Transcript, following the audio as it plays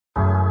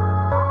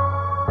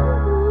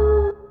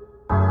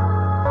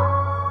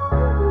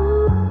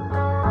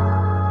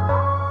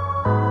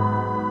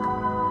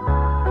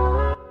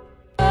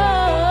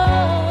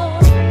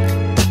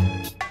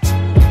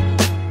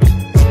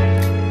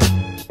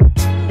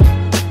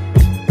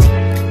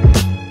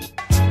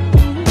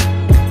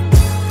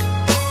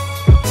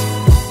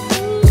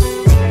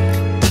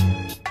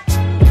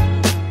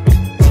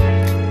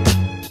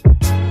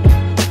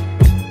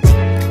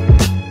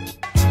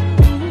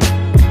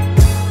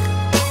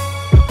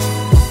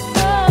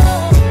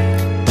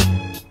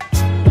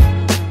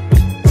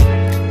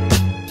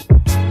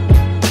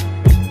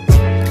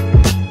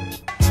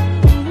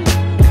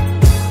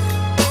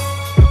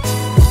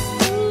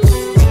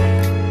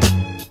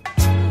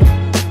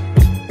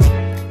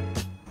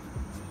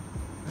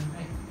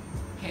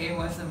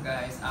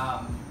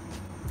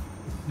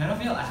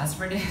feel asked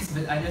for this,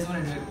 but I just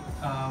want to do it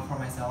for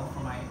myself,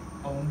 for my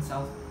own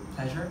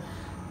self-pleasure.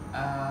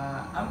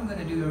 I'm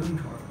gonna do a room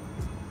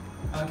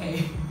tour.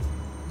 Okay,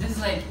 just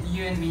like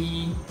you and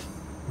me,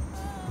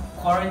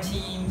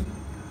 quarantine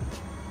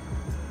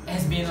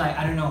has been like,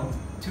 I don't know,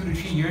 2 to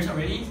 3 years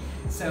already.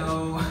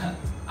 So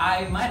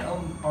I might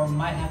or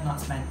might have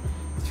not spent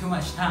too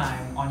much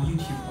time on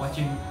YouTube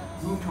watching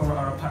room tour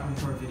or apartment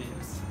tour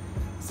videos.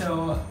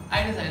 So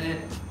I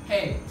decided,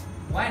 hey,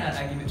 why not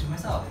I give it to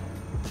myself?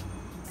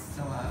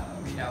 So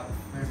without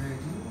further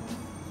ado,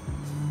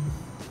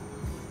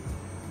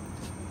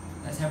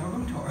 let's have a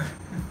room tour.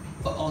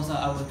 But also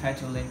I will try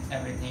to link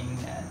everything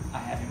that I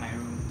have in my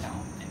room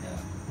down in the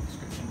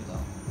description below.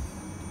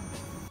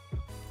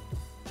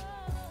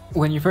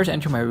 When you first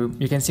enter my room,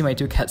 you can see my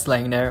 2 cats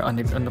lying there on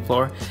the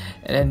floor,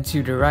 and then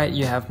to the right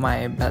you have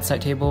my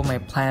bedside table, my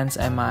plants,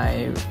 and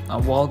my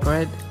wall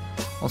grid.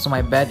 Also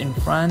my bed in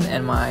front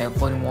and my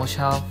floating wall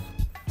shelf.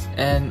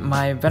 And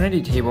my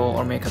vanity table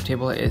or makeup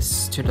table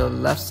is to the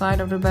left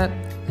side of the bed.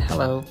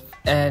 Hello.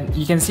 And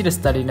you can see the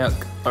study nook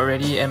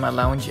already in my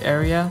lounge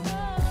area.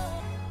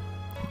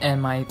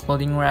 And my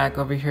clothing rack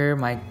over here,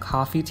 my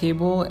coffee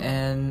table,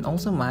 and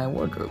also my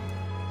wardrobe.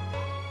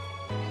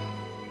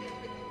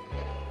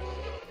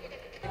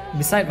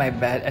 Beside my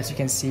bed, as you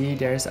can see,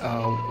 there's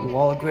a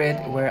wall grid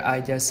where I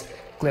just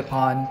clip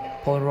on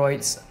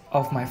Polaroids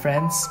of my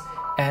friends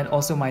and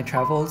also my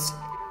travels,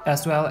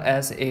 as well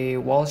as a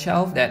wall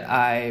shelf that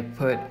I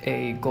put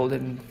a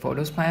golden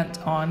photos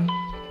plant on.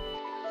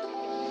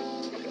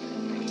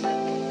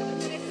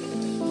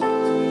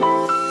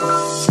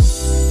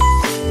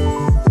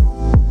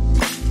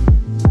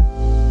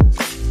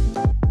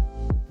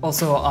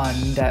 Also on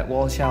that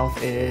wall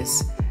shelf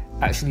is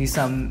actually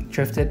some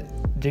thrifted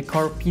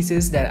decor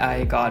pieces that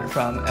I got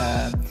from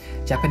a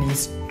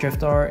Japanese thrift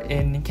store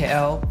in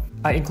KL.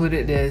 I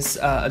included this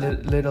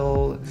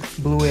little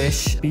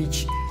bluish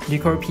beach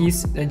decor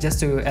piece just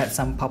to add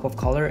some pop of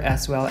color,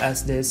 as well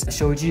as this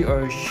shogi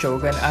or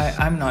shogun.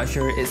 I'm not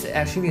sure, it's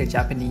actually a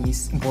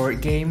Japanese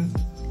board game.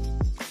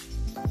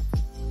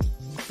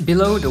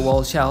 Below the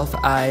wall shelf,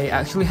 I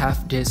actually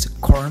have this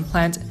corn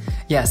plant.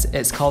 Yes,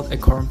 it's called a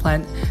corn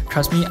plant.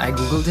 Trust me, I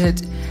googled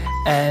it.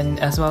 And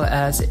as well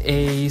as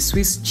a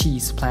Swiss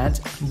cheese plant.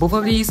 Both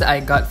of these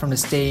I got from the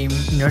same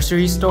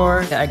nursery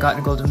store that I got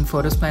the golden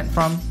photos plant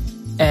from.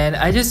 And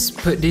I just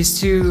put these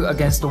 2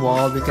 against the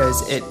wall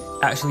because it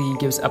actually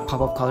gives a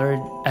pop of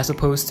color as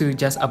opposed to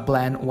just a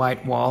bland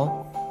white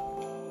wall.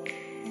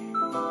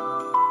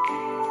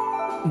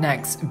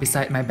 Next,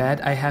 beside my bed,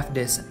 I have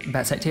this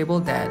bedside table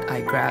that I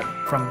grabbed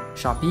from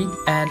Shopee.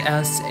 And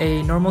as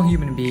a normal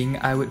human being,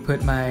 I would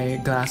put my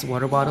glass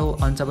water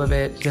bottle on top of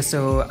it just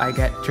so I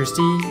get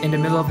thirsty in the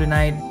middle of the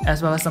night,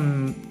 as well as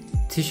some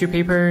tissue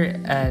paper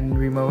and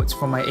remotes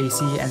for my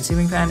AC and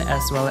ceiling fan,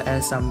 as well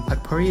as some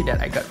potpourri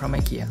that I got from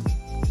IKEA.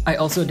 I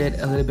also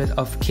did a little bit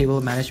of cable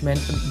management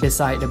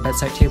beside the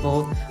bedside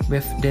table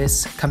with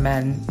this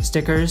command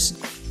stickers.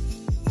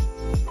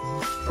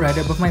 Right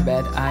above my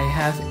bed, I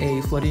have a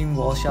floating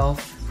wall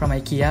shelf from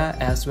IKEA,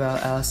 as well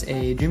as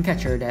a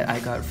dreamcatcher that I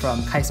got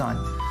from Kaison.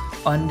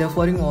 On the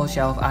floating wall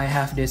shelf, I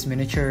have this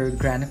miniature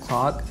grand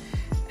clock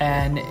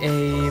and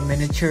a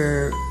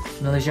miniature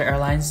Malaysia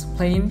Airlines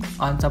plane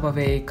on top of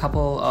a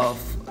couple of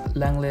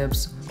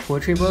Langlib's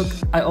poetry book.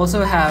 I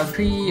also have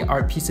 3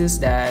 art pieces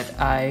that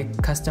I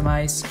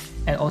customized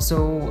and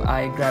also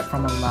I grabbed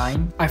from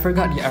online. I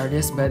forgot the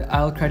artist, but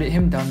I'll credit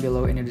him down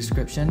below in the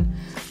description.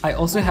 I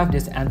also have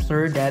this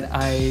antler that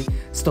I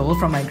stole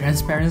from my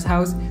grandparents'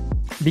 house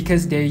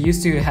because they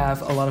used to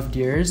have a lot of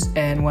deers,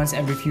 and once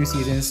every few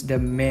seasons the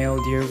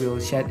male deer will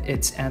shed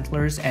its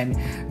antlers and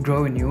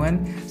grow a new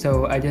one.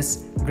 So I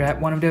just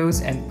grabbed one of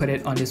those and put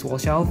it on this wall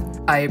shelf.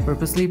 I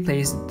purposely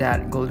placed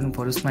that golden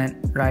photos plant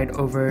right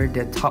over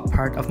the top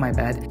part of my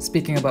bed.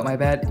 Speaking about my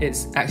bed,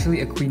 it's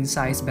actually a queen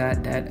size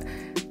bed that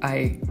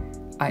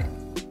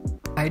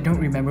I don't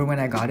remember when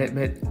I got it,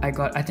 but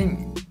I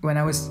think when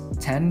I was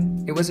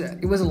 10. It was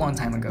a long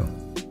time ago.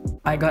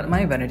 I got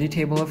my vanity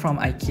table from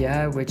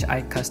IKEA, which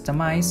I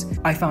customized.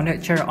 I found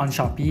that chair on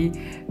Shopee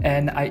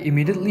and I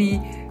immediately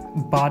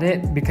bought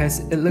it because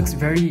it looks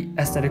very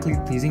aesthetically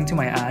pleasing to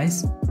my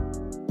eyes.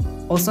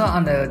 Also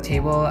on the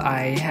table,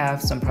 I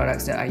have some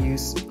products that I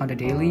use on the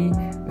daily,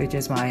 which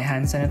is my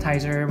hand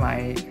sanitizer,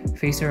 my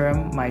face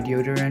serum, my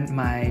deodorant,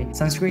 my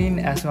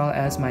sunscreen, as well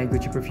as my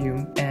Gucci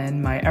perfume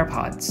and my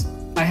AirPods.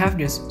 I have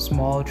this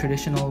small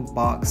traditional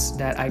box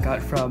that I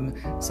got from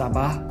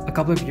Sabah a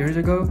couple of years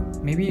ago,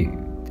 maybe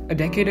a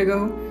decade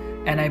ago,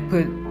 and I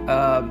put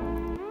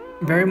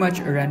very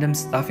much random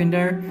stuff in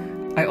there.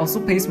 I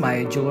also placed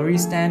my jewelry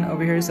stand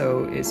over here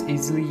so it's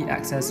easily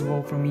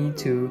accessible for me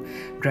to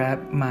grab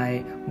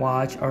my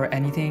watch or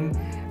anything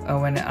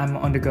when I'm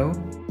on the go.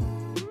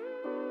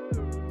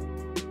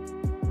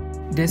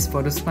 This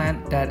photos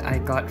plant that I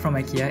got from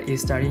IKEA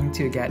is starting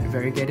to get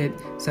variegated,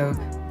 so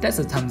that's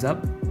a thumbs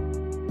up.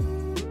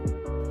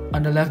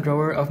 On the left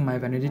drawer of my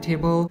vanity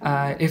table,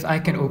 if I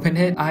can open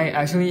it, I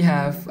actually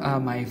have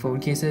my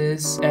phone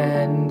cases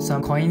and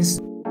some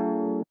coins.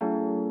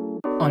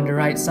 On the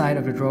right side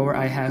of the drawer,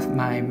 I have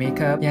my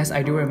makeup. Yes,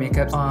 I do wear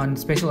makeup on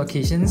special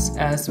occasions,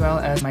 as well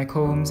as my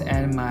combs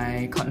and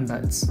my cotton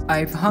buds.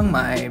 I've hung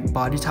my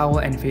body towel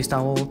and face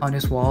towel on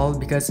this wall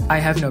because I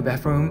have no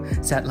bathroom,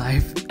 sad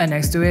life. And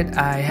next to it,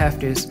 I have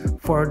this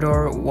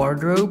 4-door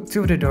wardrobe.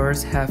 2 of the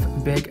doors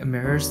have big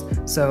mirrors,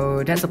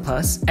 so that's a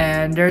plus.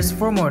 And there's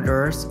 4 more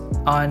doors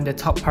on the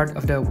top part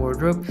of the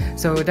wardrobe,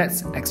 so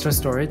that's extra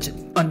storage.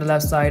 On the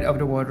left side of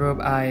the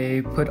wardrobe,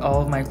 I put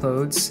all of my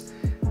clothes.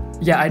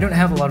 Yeah, I don't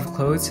have a lot of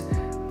clothes,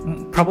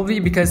 probably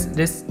because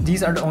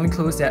these are the only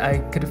clothes that I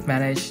could have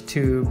managed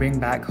to bring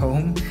back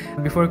home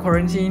before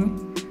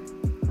quarantine.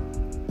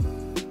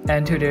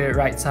 And to the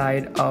right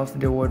side of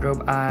the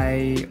wardrobe,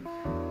 I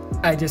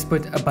just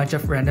put a bunch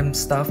of random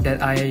stuff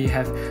that I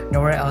have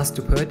nowhere else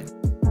to put.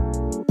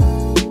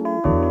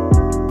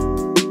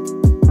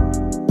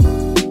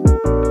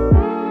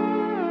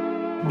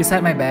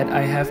 Beside my bed,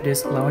 I have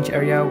this lounge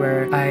area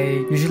where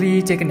I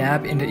usually take a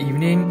nap in the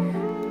evening.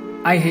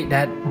 I hate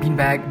that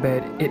beanbag,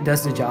 but it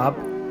does the job.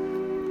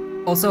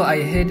 Also,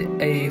 I hid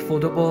a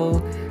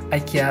foldable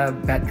IKEA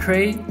bed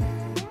tray.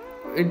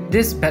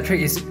 This bed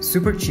tray is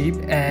super cheap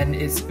and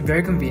it's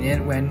very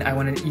convenient when I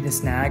want to eat a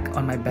snack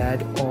on my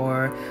bed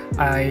or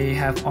I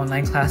have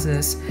online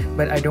classes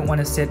but I don't want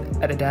to sit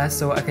at a desk,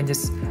 so I can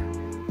just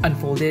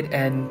unfold it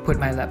and put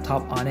my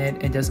laptop on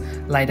it and just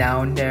lie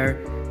down there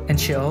and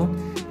chill.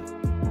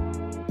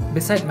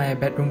 Beside my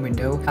bedroom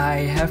window, I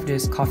have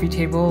this coffee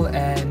table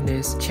and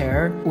this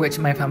chair, which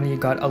my family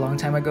got a long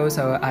time ago,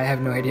 so I have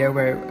no idea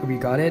where we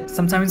got it.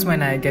 Sometimes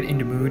when I get in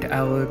the mood,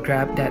 I will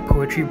grab that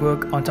poetry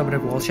book on top of the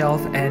wall shelf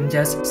and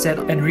just sit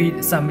and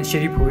read some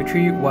shitty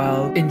poetry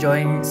while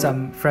enjoying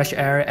some fresh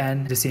air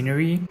and the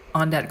scenery.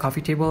 On that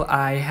coffee table,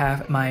 I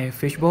have my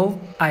fishbowl.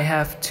 I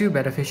have 2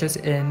 betta fishes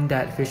in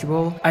that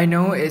fishbowl. I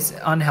know it's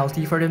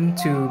unhealthy for them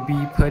to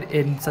be put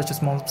in such a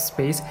small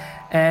space,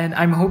 and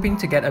I'm hoping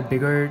to get a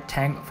bigger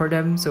tank for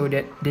them so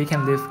that they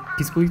can live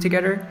peacefully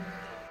together.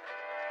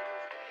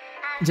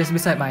 Just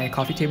beside my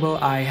coffee table,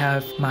 I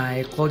have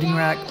my clothing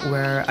rack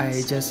where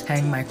I just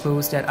hang my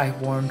clothes that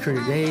I've worn through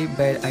the day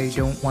but I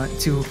don't want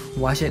to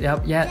wash it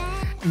up yet.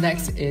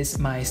 Next is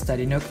my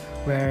study nook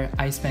where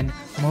I spend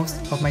most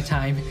of my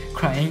time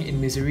crying in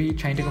misery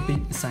trying to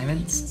complete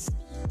assignments.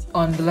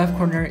 On the left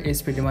corner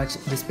is pretty much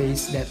the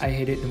space that I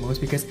hated the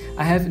most because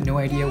I have no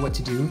idea what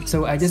to do.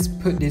 So I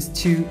just put these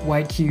 2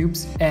 white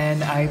cubes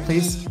and I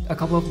placed a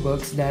couple of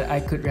books that I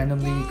could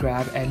randomly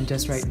grab and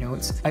just write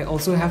notes. I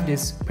also have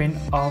this print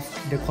of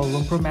the Kuala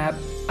Lumpur map.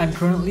 I'm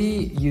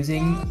currently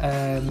using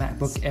a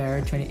MacBook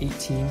Air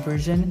 2018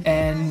 version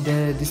and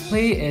the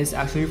display is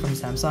actually from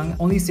Samsung,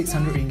 only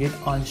 600 ringgit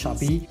on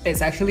Shopee.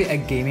 It's actually a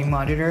gaming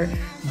monitor,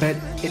 but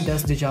it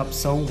does the job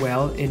so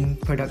well in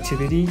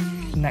productivity.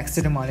 Next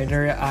to the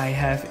monitor, I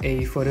have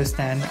a photo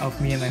stand of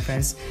me and my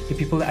friends, the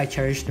people that I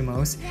cherish the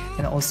most,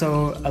 and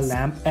also a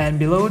lamp. And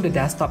below the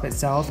desktop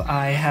itself,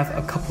 I have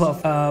a couple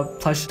of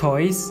plush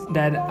toys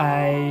that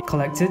I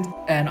collected.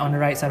 And on the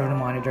right side of the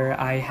monitor,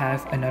 I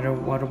have another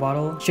water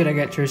bottle should I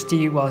get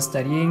thirsty while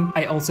studying.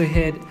 I also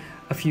hid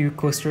a few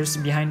coasters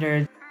behind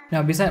there.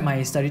 Now beside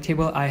my study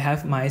table, I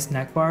have my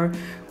snack bar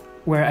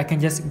where I can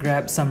just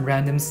grab some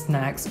random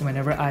snacks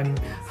whenever I'm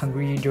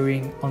hungry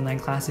during online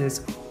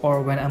classes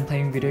or when I'm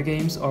playing video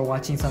games or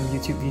watching some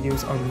YouTube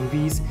videos or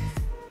movies.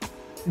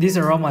 These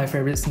are all my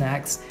favorite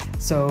snacks,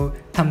 so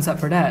thumbs up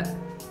for that.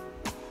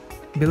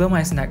 Below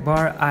my snack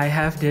bar, I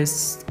have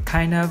this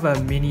kind of a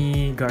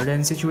mini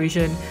garden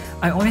situation.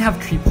 I only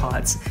have 3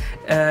 pots.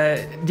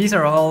 These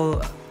are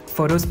all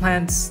Pothos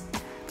plants.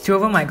 2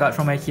 of them I got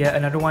from IKEA,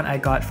 another one I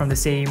got from the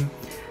same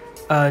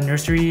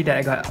nursery that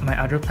I got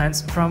my other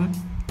plants from.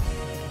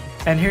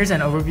 And here's an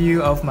overview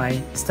of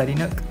my study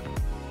nook.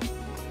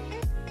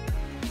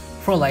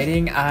 For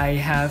lighting, I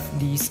have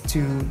these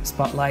 2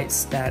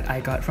 spotlights that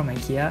I got from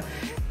IKEA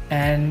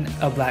and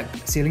a black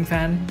ceiling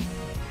fan.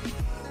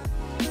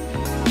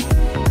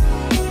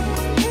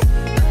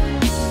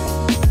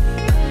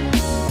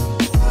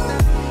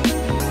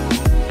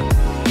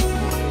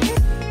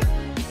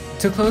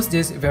 To close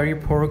this very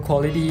poor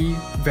quality,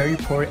 very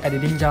poor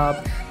editing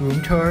job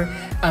room tour,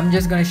 I'm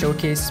just gonna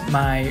showcase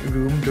my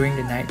room during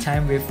the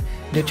nighttime with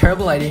the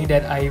terrible lighting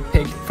that I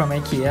picked from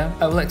IKEA.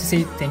 I would like to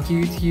say thank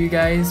you to you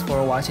guys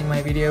for watching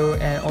my video,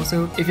 and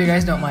also if you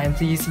guys don't mind,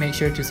 please make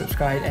sure to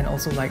subscribe and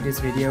also like this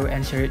video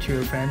and share it to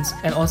your friends.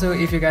 And also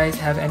if you guys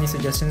have any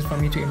suggestions for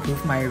me to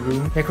improve my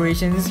room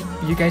decorations,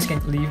 you guys can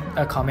leave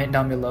a comment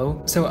down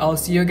below. So I'll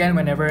see you again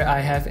whenever I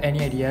have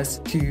any ideas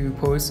to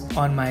post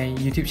on my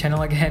YouTube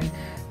channel again.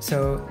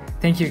 So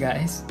thank you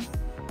guys.